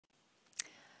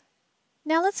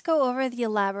Now let's go over the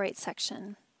elaborate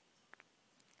section.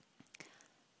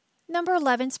 Number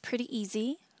 11 is pretty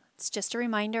easy. It's just a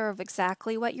reminder of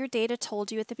exactly what your data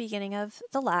told you at the beginning of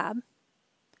the lab.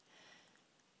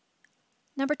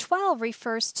 Number 12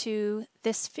 refers to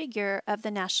this figure of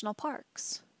the national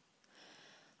parks.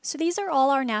 So these are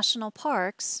all our national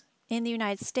parks in the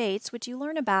United States, which you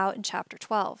learn about in Chapter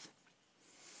 12.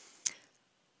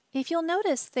 If you'll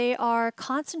notice, they are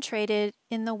concentrated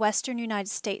in the western United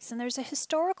States, and there's a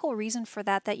historical reason for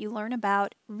that that you learn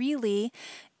about really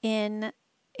in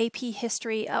AP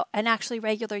history and actually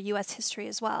regular U.S. history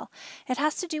as well. It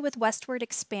has to do with westward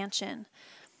expansion.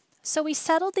 So we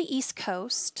settled the East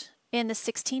Coast in the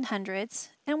 1600s,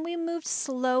 and we moved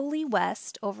slowly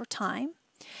west over time.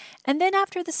 And then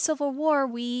after the Civil War,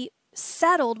 we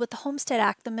settled with the Homestead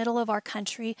Act the middle of our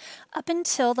country up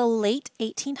until the late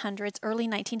 1800s, early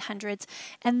 1900s.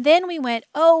 And then we went,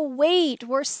 oh, wait,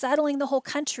 we're settling the whole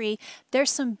country. There's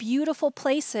some beautiful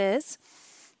places.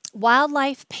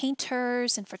 Wildlife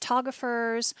painters and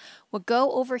photographers would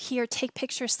go over here, take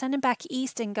pictures, send them back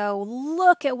east and go,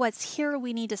 look at what's here.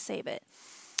 We need to save it.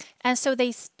 And so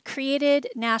they created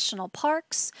national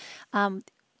parks.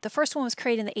 The first one was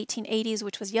created in the 1880s,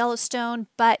 which was Yellowstone,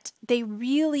 but they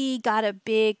really got a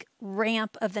big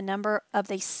ramp of the number of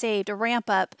they saved, a ramp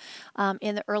up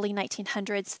in the early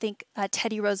 1900s. I think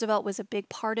Teddy Roosevelt was a big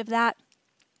part of that.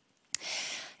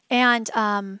 And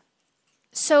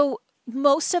so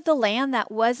most of the land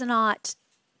that was not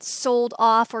sold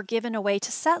off or given away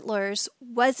to settlers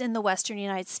was in the western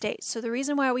United States. So the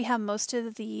reason why we have most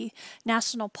of the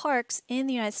national parks in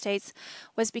the United States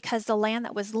was because the land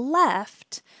that was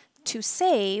left to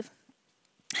save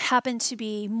happened to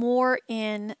be more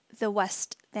in the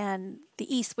west than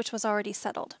the east, which was already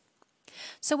settled.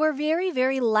 So we're very,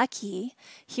 very lucky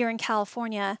here in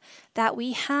California that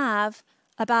we have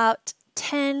about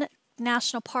 10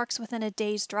 national parks within a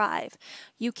day's drive.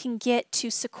 You can get to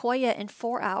Sequoia in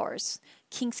 4 hours,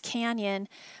 Kings Canyon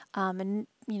in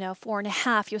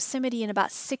 4.5, Yosemite in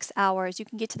about 6 hours. You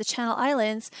can get to the Channel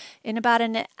Islands in about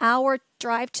an hour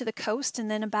drive to the coast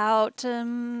and then about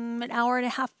an hour and a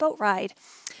half boat ride.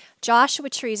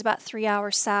 Joshua Tree is about 3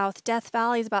 hours south. Death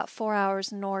Valley is about 4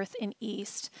 hours north and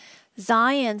east.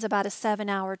 Zion's about a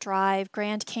 7-hour drive.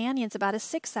 Grand Canyon's about a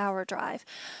 6-hour drive.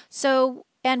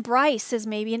 And Bryce is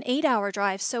maybe an 8-hour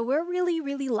drive. So we're really,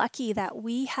 really lucky that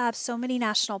we have so many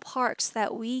national parks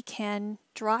that we can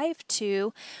drive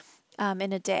to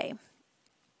in a day.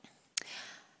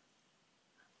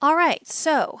 All right,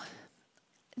 so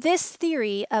this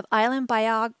theory of island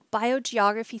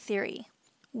biogeography theory,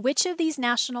 which of these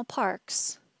national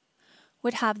parks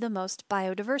would have the most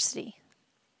biodiversity?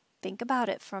 Think about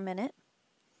it for a minute.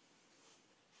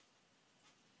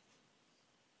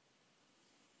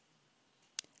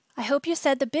 I hope you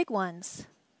said the big ones.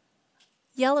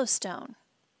 Yellowstone.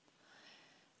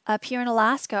 Up here in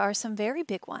Alaska are some very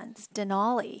big ones.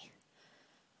 Denali,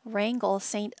 Wrangell,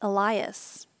 St.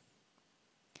 Elias.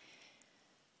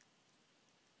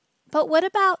 But what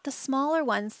about the smaller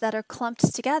ones that are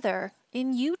clumped together?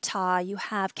 In Utah, you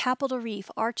have Capitol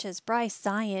Reef, Arches, Bryce,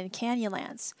 Zion,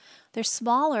 Canyonlands. They're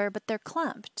smaller, but they're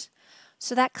clumped.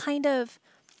 So that kind of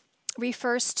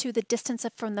refers to the distance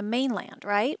from the mainland,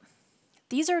 right?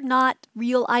 These are not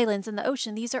real islands in the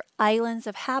ocean. These are islands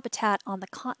of habitat on the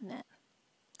continent.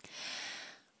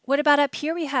 What about up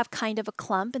here? We have kind of a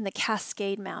clump in the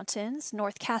Cascade Mountains,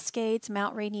 North Cascades,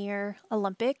 Mount Rainier,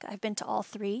 Olympic. I've been to all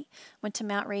three. Went to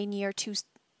Mount Rainier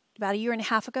about a year and a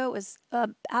half ago. It was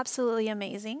absolutely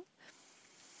amazing.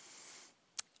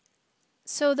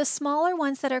 So the smaller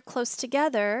ones that are close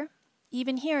together,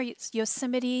 even here,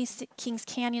 Yosemite, Kings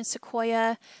Canyon,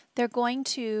 Sequoia, they're going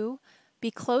to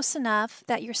be close enough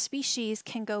that your species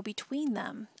can go between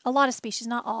them. A lot of species,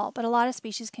 not all, but a lot of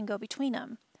species can go between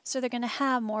them. So they're going to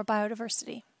have more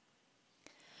biodiversity.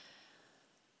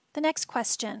 The next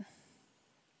question.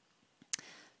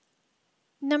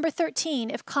 Number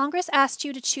 13, if Congress asked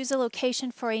you to choose a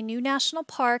location for a new national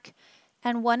park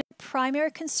and one of the primary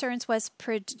concerns was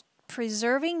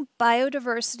preserving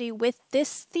biodiversity with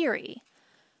this theory,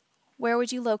 where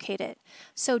would you locate it?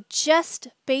 So just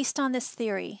based on this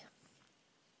theory,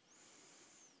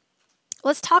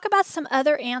 let's talk about some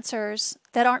other answers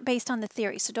that aren't based on the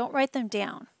theory, so don't write them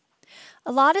down.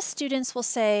 A lot of students will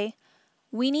say,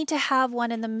 we need to have one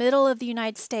in the middle of the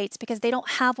United States because they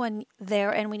don't have one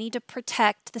there and we need to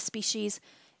protect the species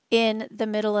in the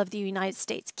middle of the United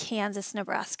States, Kansas,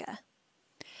 Nebraska.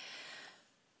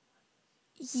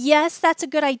 Yes, that's a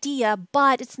good idea,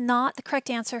 but it's not the correct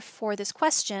answer for this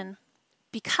question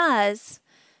because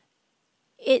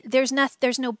there's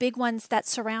no big ones that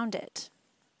surround it.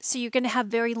 So you're going to have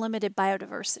very limited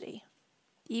biodiversity.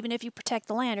 Even if you protect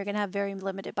the land, you're going to have very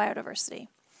limited biodiversity.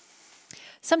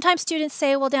 Sometimes students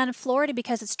say, well, down in Florida,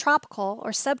 because it's tropical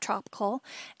or subtropical,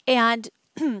 and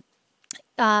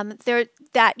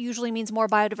that usually means more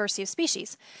biodiversity of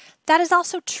species. That is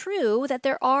also true that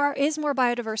is more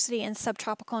biodiversity in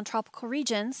subtropical and tropical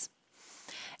regions.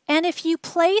 And if you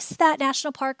place that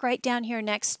national park right down here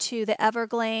next to the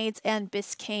Everglades and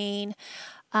Biscayne,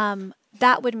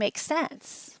 that would make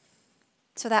sense.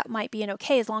 So that might be an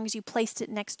okay as long as you placed it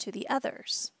next to the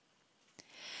others.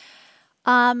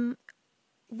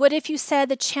 What if you said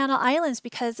the Channel Islands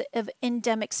because of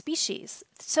endemic species?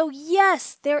 So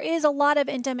yes, there is a lot of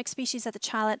endemic species at the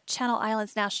Channel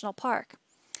Islands National Park,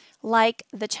 like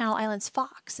the Channel Islands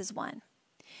fox is one.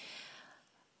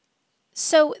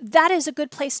 So that is a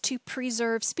good place to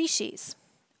preserve species.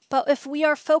 But if we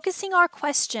are focusing our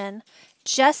question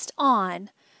just on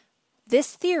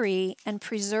this theory and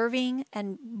preserving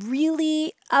and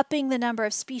really upping the number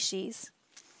of species,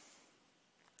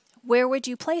 where would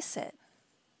you place it?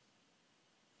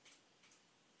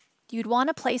 You'd want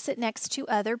to place it next to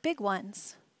other big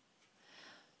ones.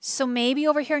 So maybe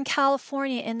over here in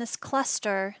California in this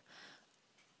cluster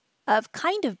of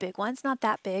kind of big ones, not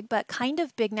that big, but kind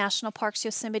of big national parks,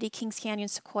 Yosemite, Kings Canyon,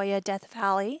 Sequoia, Death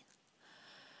Valley.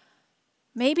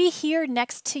 Maybe here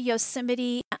next to Yellowstone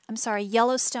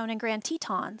and Grand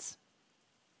Tetons.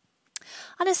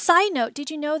 On a side note,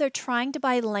 did you know they're trying to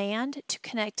buy land to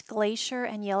connect Glacier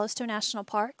and Yellowstone National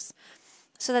Parks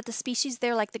so that the species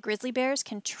there, like the grizzly bears,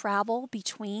 can travel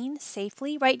between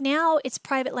safely? Right now, it's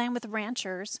private land with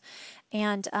ranchers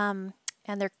and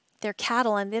their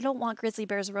cattle, and they don't want grizzly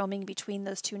bears roaming between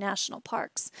those two national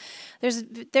parks.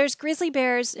 There's grizzly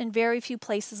bears in very few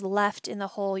places left in the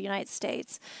whole United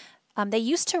States. They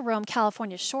used to roam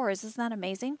California shores. Isn't that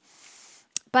amazing?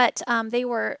 But they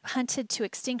were hunted to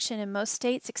extinction in most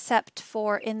states except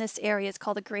for in this area. It's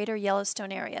called the Greater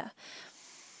Yellowstone Area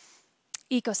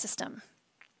ecosystem.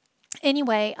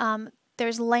 Anyway,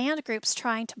 there's land groups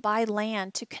trying to buy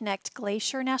land to connect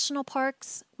Glacier National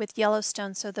Parks with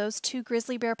Yellowstone so those two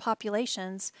grizzly bear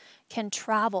populations can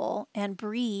travel and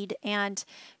breed and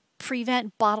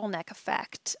prevent bottleneck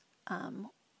effect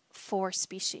for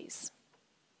species.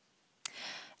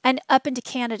 And up into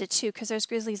Canada too, because there's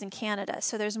grizzlies in Canada.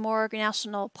 So there's more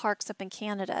national parks up in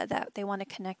Canada that they want to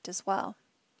connect as well.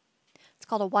 It's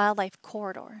called a wildlife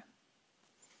corridor.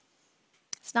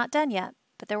 It's not done yet,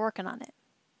 but they're working on it.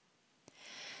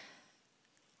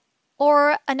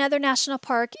 Or another national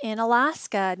park in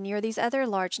Alaska near these other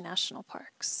large national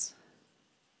parks.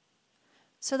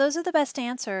 So those are the best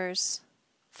answers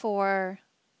for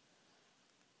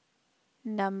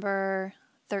number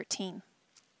 13.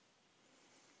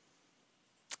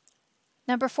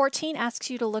 Number 14 asks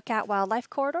you to look at wildlife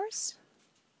corridors.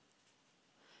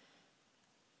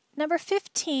 Number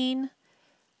 15,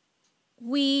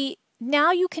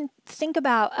 now you can think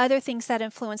about other things that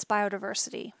influence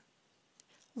biodiversity,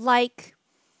 like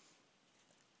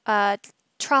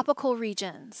tropical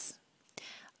regions.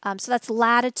 So that's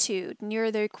latitude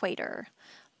near the equator.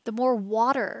 The more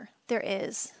water there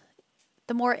is,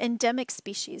 the more endemic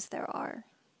species there are.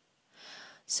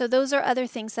 So those are other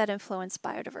things that influence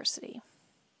biodiversity.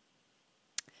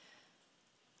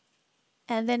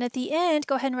 And then at the end,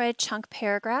 go ahead and write a chunk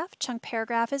paragraph. Chunk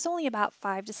paragraph is only about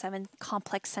 5 to 7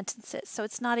 complex sentences, so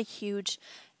it's not a huge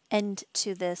end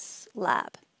to this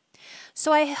lab.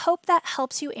 So I hope that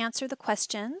helps you answer the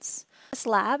questions. This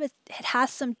lab, it has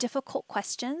some difficult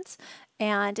questions,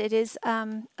 and it is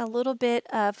a little bit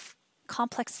of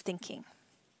complex thinking.